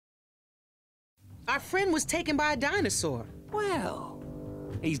Our friend was taken by a dinosaur. Well,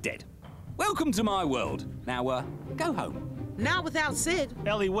 he's dead. Welcome to my world. Now, go home. Not without Sid.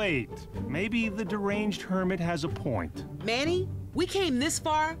 Ellie, wait. Maybe the deranged hermit has a point. Manny, we came this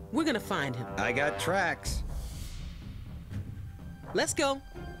far. We're gonna find him. I got tracks. Let's go.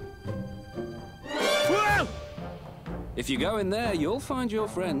 Whoa! If you go in there, you'll find your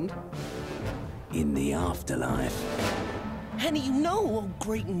friend in the afterlife. How do you know, oh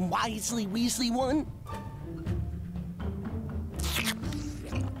great and wisely Weasley one?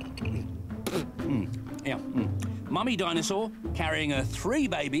 Yeah. Mummy dinosaur carrying her 3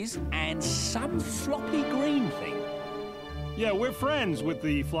 babies and some floppy green thing. Yeah, we're friends with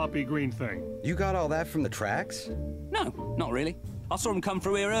the floppy green thing. You got all that from the tracks? No, not really. I saw him come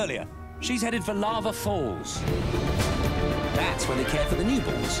through here earlier. She's headed for Lava Falls. That's where they care for the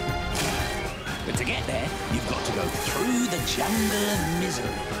newborns. But to get there, you've got to go through the jungle of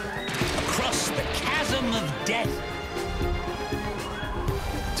misery, across the chasm of death,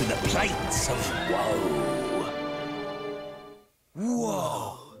 to the plains of woe.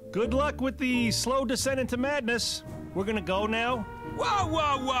 Whoa! Good luck with the slow descent into madness. We're gonna go now. Whoa,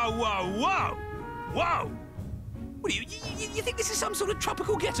 whoa, whoa, whoa, whoa! Whoa! What do you think this is some sort of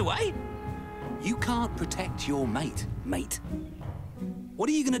tropical getaway? You can't protect your mate. What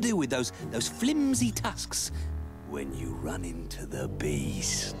are you gonna do with those flimsy tusks when you run into the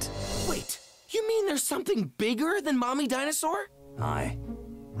beast? Wait, you mean there's something bigger than Mommy Dinosaur? Aye.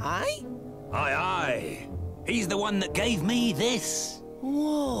 I? Aye. He's the one that gave me this.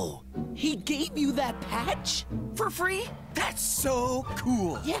 Whoa, he gave you that patch? For free? That's so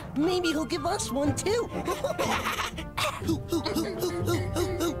cool. Yeah, maybe he'll give us one too.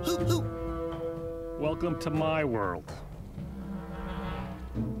 Welcome to my world.